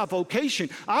 What is our vocation?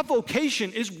 Our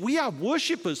vocation is we are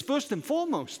worshipers first and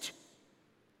foremost.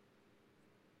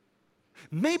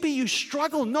 Maybe you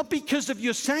struggle not because of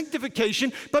your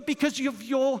sanctification, but because of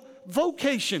your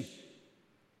vocation.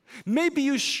 Maybe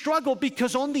you struggle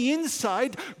because on the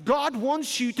inside, God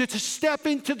wants you to step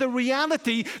into the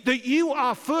reality that you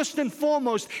are first and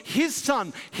foremost his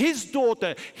son, his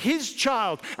daughter, his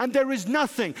child. And there is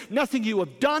nothing you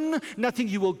have done, nothing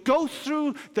you will go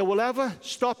through that will ever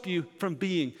stop you from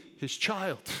being his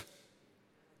child.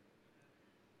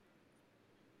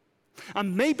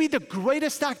 And maybe the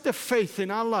greatest act of faith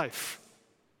in our life,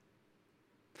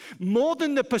 more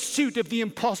than the pursuit of the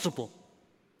impossible,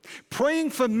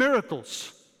 praying for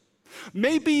miracles,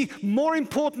 may be more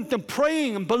important than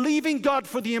praying and believing God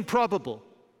for the improbable,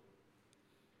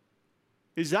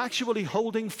 is actually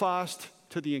holding fast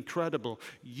to the incredible.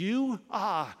 You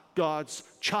are God's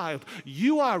child.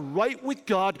 You are right with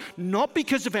God, not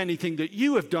because of anything that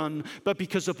you have done, but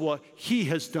because of what he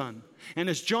has done. And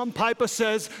as John Piper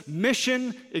says,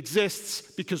 mission exists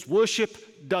because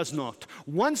worship does not.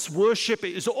 Once worship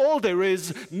is all there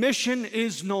is, mission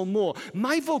is no more.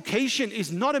 My vocation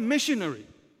is not a missionary.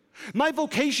 My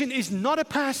vocation is not a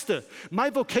pastor. My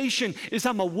vocation is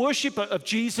I'm a worshiper of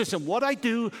Jesus, and what I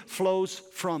do flows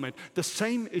from it. The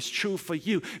same is true for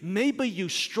you. Maybe you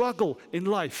struggle in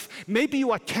life. Maybe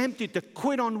you are tempted to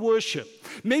quit on worship.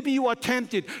 Maybe you are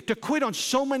tempted to quit on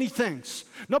so many things.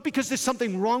 Not because there's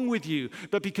something wrong with you,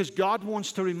 but because God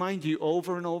wants to remind you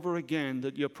over and over again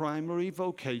that your primary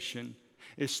vocation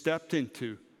is stepped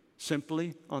into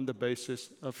simply on the basis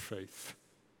of faith.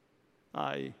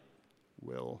 I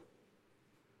will.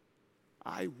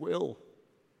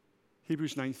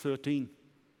 Hebrews 9:13.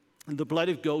 And the blood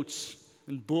of goats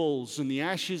and bulls and the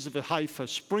ashes of a heifer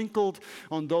sprinkled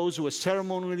on those who are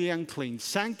ceremonially unclean.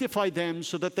 Sanctify them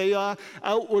so that they are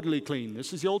outwardly clean.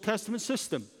 This is the Old Testament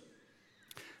system.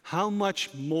 How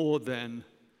much more then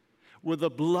will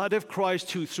the blood of Christ,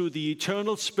 who through the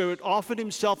eternal Spirit offered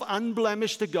himself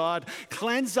unblemished to God,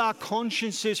 cleanse our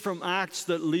consciences from acts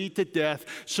that lead to death,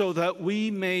 so that we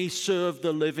may serve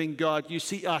the living God? You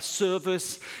see, our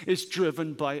service is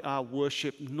driven by our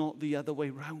worship, not the other way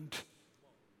around.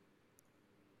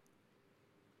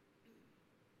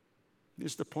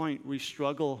 Here's the point. We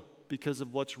struggle because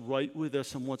of what's right with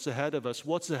us and what's ahead of us.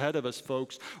 What's ahead of us,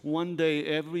 folks? One day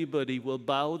everybody will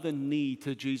bow the knee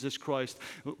to Jesus Christ.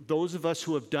 Those of us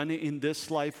who have done it in this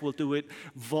life will do it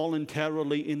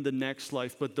voluntarily in the next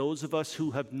life, but those of us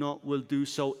who have not will do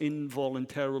so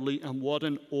involuntarily, and what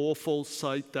an awful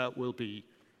sight that will be.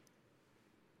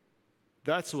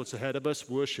 That's what's ahead of us,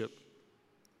 worship.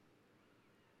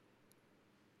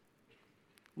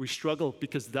 We struggle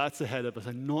because that's ahead of us,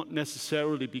 and not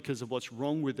necessarily because of what's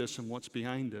wrong with us and what's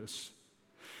behind us.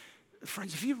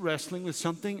 Friends, if you're wrestling with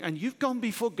something and you've gone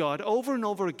before God over and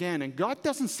over again, and God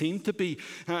doesn't seem to be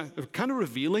kind of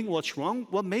revealing what's wrong,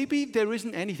 well, maybe there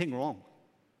isn't anything wrong.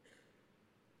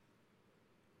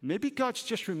 Maybe God's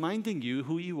just reminding you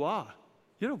who you are.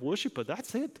 You're a worshiper,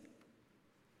 that's it.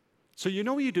 So you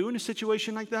know what you do in a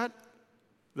situation like that?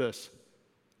 This.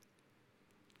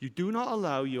 You do not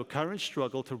allow your current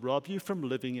struggle to rob you from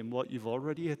living in what you've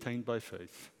already attained by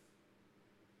faith.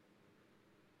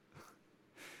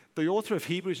 The author of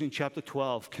Hebrews in chapter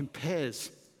 12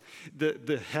 compares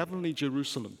the heavenly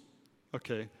Jerusalem,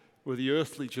 okay, with the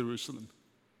earthly Jerusalem.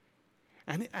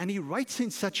 And he writes in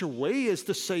such a way as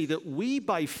to say that we,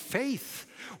 by faith,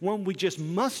 when we just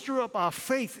muster up our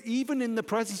faith, even in the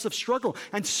presence of struggle,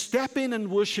 and step in and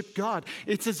worship God,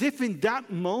 it's as if in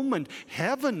that moment,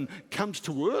 heaven comes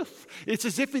to earth. It's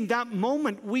as if in that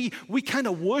moment, we kind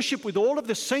of worship with all of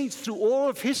the saints through all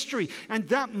of history. And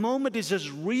that moment is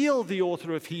as real, the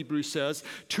author of Hebrews says,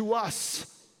 to us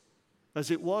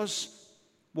as it was.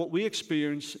 What we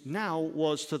experience now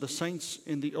was to the saints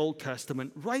in the Old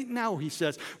Testament. Right now, he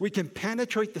says, we can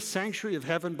penetrate the sanctuary of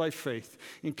heaven by faith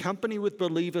in company with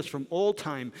believers from all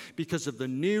time because of the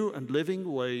new and living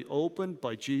way opened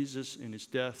by Jesus in his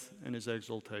death and his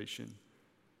exaltation.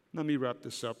 Let me wrap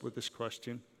this up with this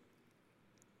question.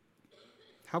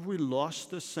 Have we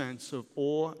lost the sense of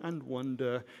awe and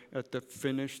wonder at the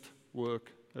finished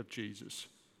work of Jesus?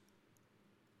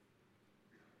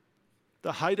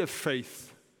 The height of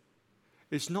faith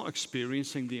is not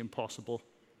experiencing the impossible.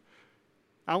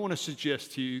 I want to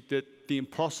suggest to you that the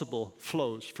impossible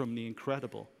flows from the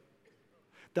incredible.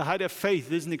 The height of faith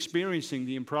isn't experiencing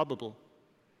the improbable.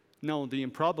 No, the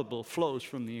improbable flows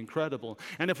from the incredible.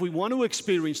 And if we want to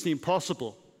experience the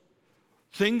impossible,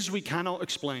 things we cannot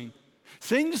explain,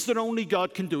 things that only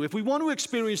God can do, if we want to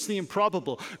experience the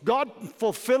improbable, God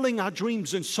fulfilling our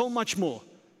dreams and so much more,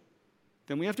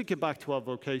 then we have to get back to our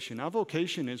vocation. Our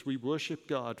vocation is we worship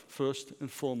God first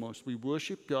and foremost. We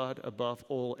worship God above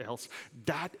all else.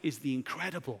 That is the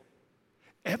incredible.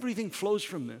 Everything flows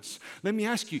from this. Let me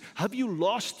ask you, have you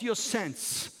lost your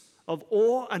sense of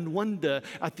awe and wonder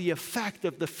at the effect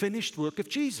of the finished work of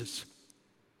Jesus?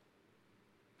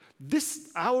 This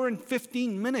hour and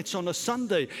 15 minutes on a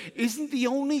Sunday isn't the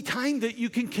only time that you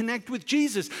can connect with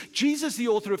Jesus. Jesus, the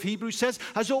author of Hebrews says,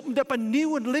 has opened up a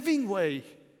new and living way.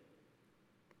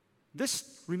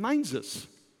 This reminds us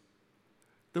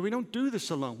that we don't do this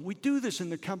alone. We do this in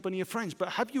the company of friends. But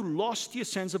have you lost your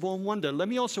sense of awe and wonder? Let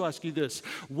me also ask you this.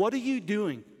 What are you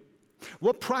doing?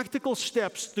 What practical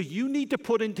steps do you need to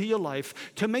put into your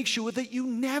life to make sure that you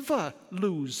never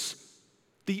lose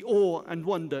the awe and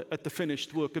wonder at the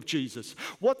finished work of Jesus?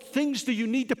 What things do you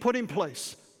need to put in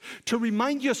place to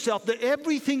remind yourself that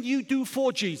everything you do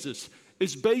for Jesus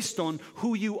is based on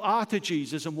who you are to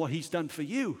Jesus and what he's done for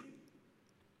you?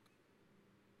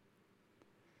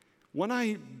 When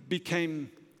I became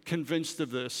convinced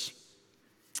of this,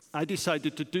 I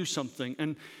decided to do something.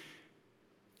 And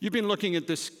you've been looking at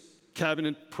this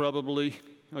cabinet probably,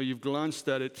 or you've glanced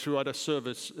at it throughout a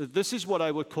service. This is what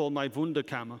I would call my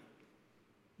Wunderkammer.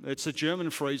 It's a German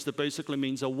phrase that basically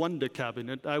means a wonder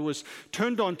cabinet. I was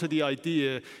turned on to the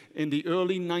idea in the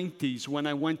early 90s when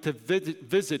I went to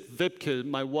visit Wiebke,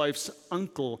 my wife's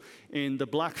uncle, in the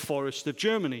Black Forest of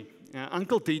Germany.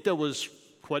 Uncle Dieter was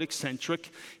quite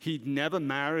eccentric. He'd never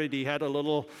married. He had a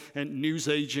little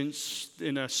newsagent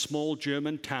in a small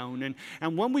German town.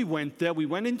 And when we went there, we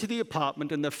went into the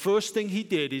apartment, and the first thing he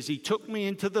did is he took me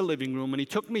into the living room, and he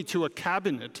took me to a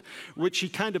cabinet, which he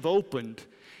kind of opened.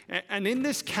 And in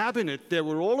this cabinet, there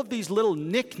were all of these little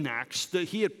knickknacks that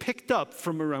he had picked up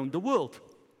from around the world.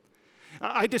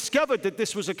 I discovered that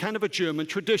this was a kind of a German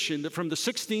tradition, that from the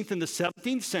 16th and the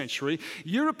 17th century,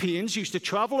 Europeans used to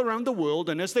travel around the world,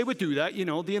 and as they would do that, you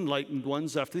know, the enlightened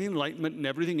ones, after the Enlightenment and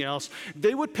everything else,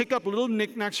 they would pick up little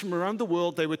knickknacks from around the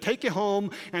world, they would take it home,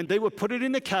 and they would put it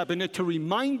in a cabinet to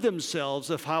remind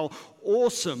themselves of how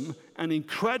awesome and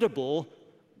incredible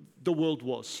the world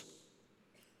was.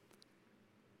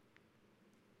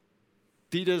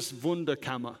 Dieter's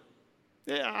Wunderkammer.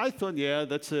 Yeah, I thought,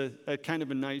 that's a kind of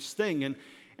a nice thing. And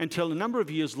until a number of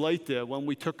years later, when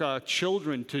we took our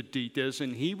children to Dieter's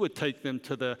and he would take them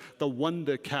to the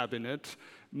Wonder Cabinet,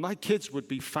 my kids would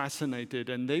be fascinated,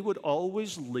 and they would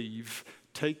always leave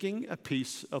taking a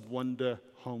piece of wonder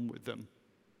home with them.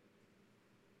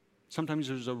 Sometimes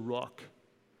it was a rock.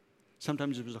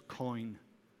 Sometimes it was a coin.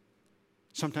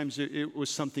 Sometimes it was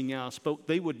something else, but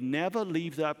they would never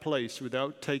leave that place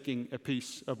without taking a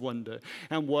piece of wonder.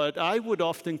 And what I would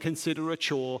often consider a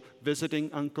chore, visiting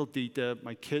Uncle Dieter,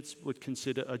 my kids would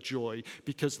consider a joy,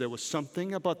 because there was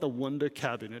something about the Wonder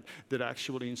Cabinet that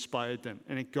actually inspired them.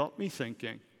 And it got me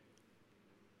thinking,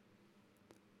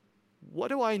 what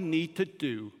do I need to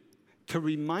do to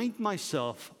remind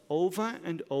myself over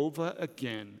and over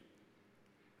again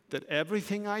that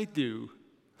everything I do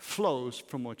flows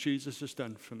from what Jesus has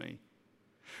done for me?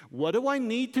 What do I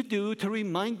need to do to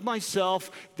remind myself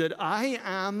that I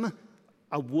am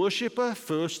a worshiper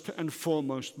first and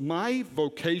foremost? My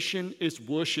vocation is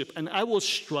worship, and I will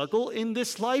struggle in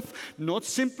this life not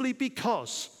simply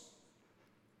because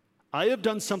I have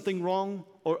done something wrong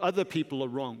or other people are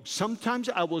wrong. Sometimes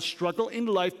I will struggle in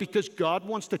life because God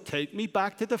wants to take me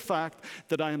back to the fact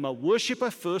that I am a worshiper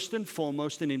first and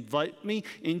foremost and invite me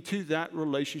into that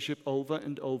relationship over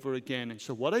and over again. And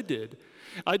so what I did,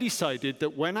 I decided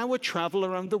that when I would travel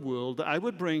around the world, I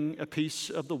would bring a piece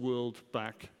of the world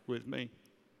back with me.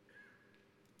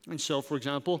 And so, for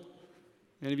example,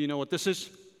 any of you know what this is?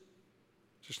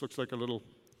 Just looks like a little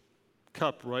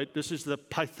cup, right? This is the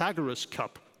Pythagoras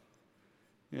cup.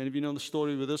 Any of you know the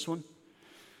story with this one?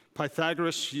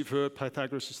 Pythagoras, you've heard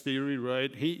Pythagoras' theory,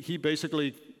 right? He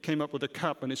basically came up with a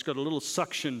cup, and it's got a little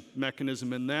suction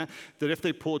mechanism in there that if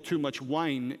they poured too much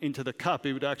wine into the cup,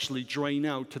 it would actually drain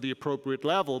out to the appropriate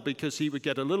level because he would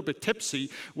get a little bit tipsy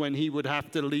when he would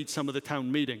have to lead some of the town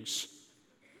meetings.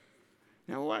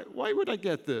 Now, why would I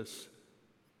get this?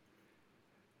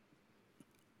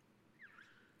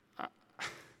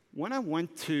 When I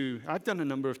went to, I've done a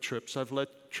number of trips. I've led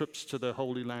trips to the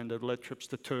Holy Land. I've led trips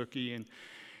to Turkey.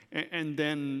 And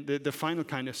then the final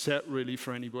kind of set really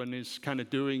for anyone is kind of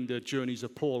doing the journeys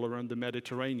of Paul around the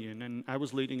Mediterranean. And I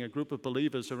was leading a group of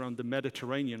believers around the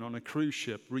Mediterranean on a cruise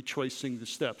ship, retracing the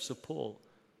steps of Paul.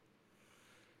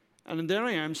 And there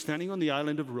I am standing on the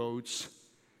island of Rhodes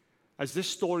as this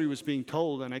story was being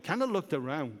told. And I kind of looked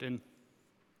around, and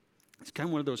it's kind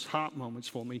of one of those heart moments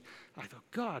for me. I thought,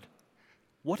 God,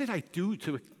 what did I do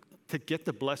to get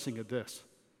the blessing of this?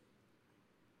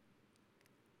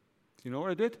 You know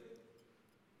what I did?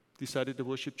 Decided to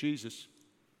worship Jesus.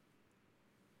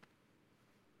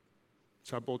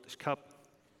 So I bought this cup.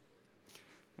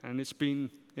 And it's been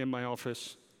in my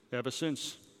office ever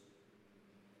since.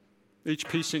 Each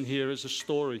piece in here is a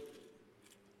story.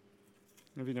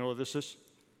 If you know what this is?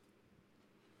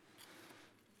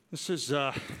 This is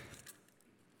a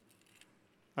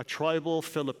tribal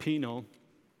Filipino,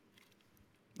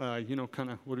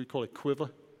 kind of, what do we call it, quiver?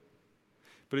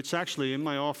 But it's actually in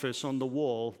my office on the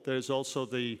wall. There's also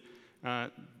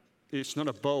it's not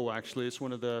a bow actually, it's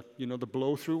one of the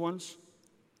blow-through ones.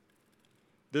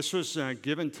 This was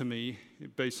given to me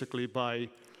basically by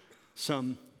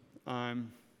some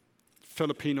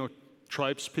Filipino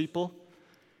tribes people,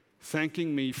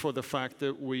 thanking me for the fact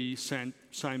that we sent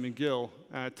Simon Gill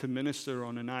to minister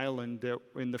on an island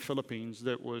in the Philippines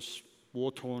that was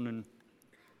war-torn and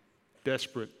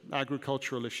desperate,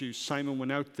 agricultural issues. Simon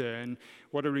went out there, and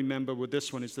what I remember with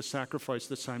this one is the sacrifice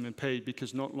that Simon paid,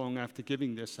 because not long after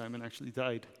giving this, Simon actually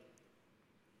died.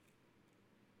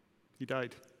 He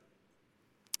died.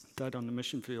 Died on the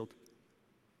mission field.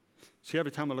 See, every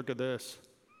time I look at this,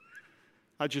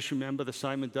 I just remember that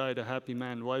Simon died a happy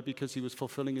man. Why? Because he was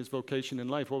fulfilling his vocation in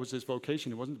life. What was his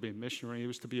vocation? It wasn't to be a missionary. It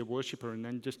was to be a worshiper and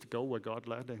then just to go where God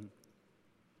led him.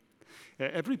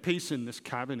 Every piece in this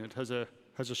cabinet has a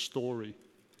story.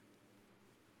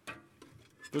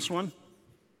 This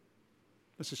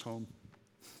is home.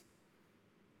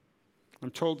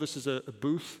 I'm told this is a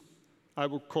booth. I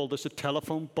would call this a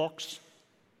telephone box,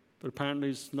 but apparently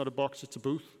it's not a box, it's a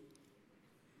booth.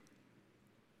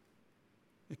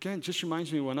 Again, it just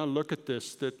reminds me when I look at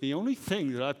this that the only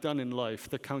thing that I've done in life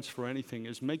that counts for anything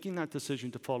is making that decision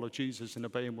to follow Jesus and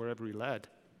obey him wherever he led.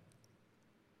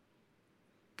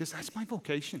 Because that's my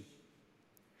vocation.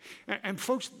 And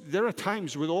folks, there are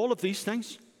times with all of these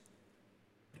things,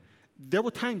 there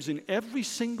were times in every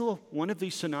single one of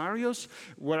these scenarios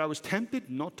where I was tempted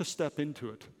not to step into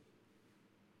it.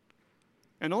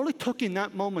 And all it took in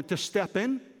that moment to step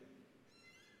in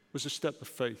was a step of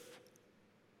faith.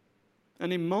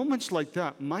 And in moments like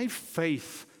that, my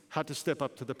faith had to step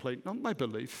up to the plate, not my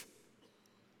belief.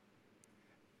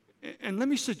 And let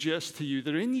me suggest to you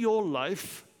that in your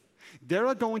life, there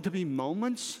are going to be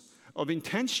moments of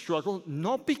intense struggle,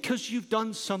 not because you've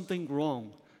done something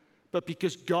wrong, but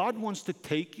because God wants to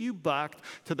take you back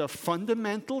to the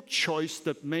fundamental choice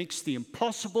that makes the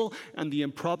impossible and the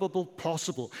improbable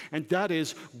possible. And that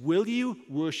is, will you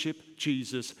worship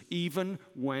Jesus even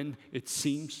when it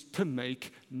seems to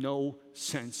make no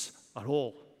sense at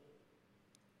all?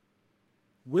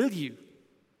 Will you?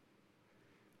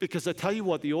 Because I tell you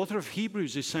what, the author of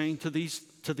Hebrews is saying to these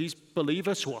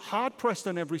believers who are hard-pressed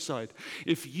on every side,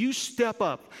 if you step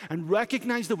up and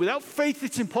recognize that without faith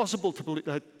it's impossible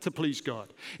to please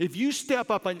God, if you step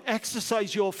up and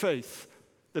exercise your faith,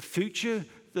 the future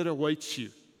that awaits you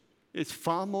is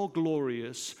far more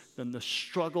glorious than the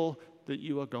struggle that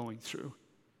you are going through.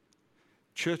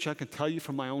 Church, I can tell you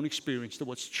from my own experience that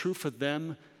what's true for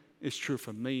them is true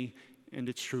for me, and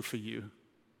it's true for you.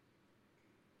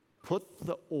 Put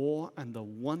the awe and the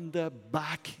wonder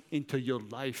back into your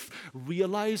life.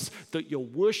 Realize that your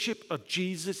worship of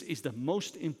Jesus is the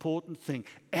most important thing.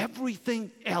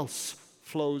 Everything else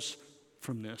flows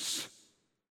from this.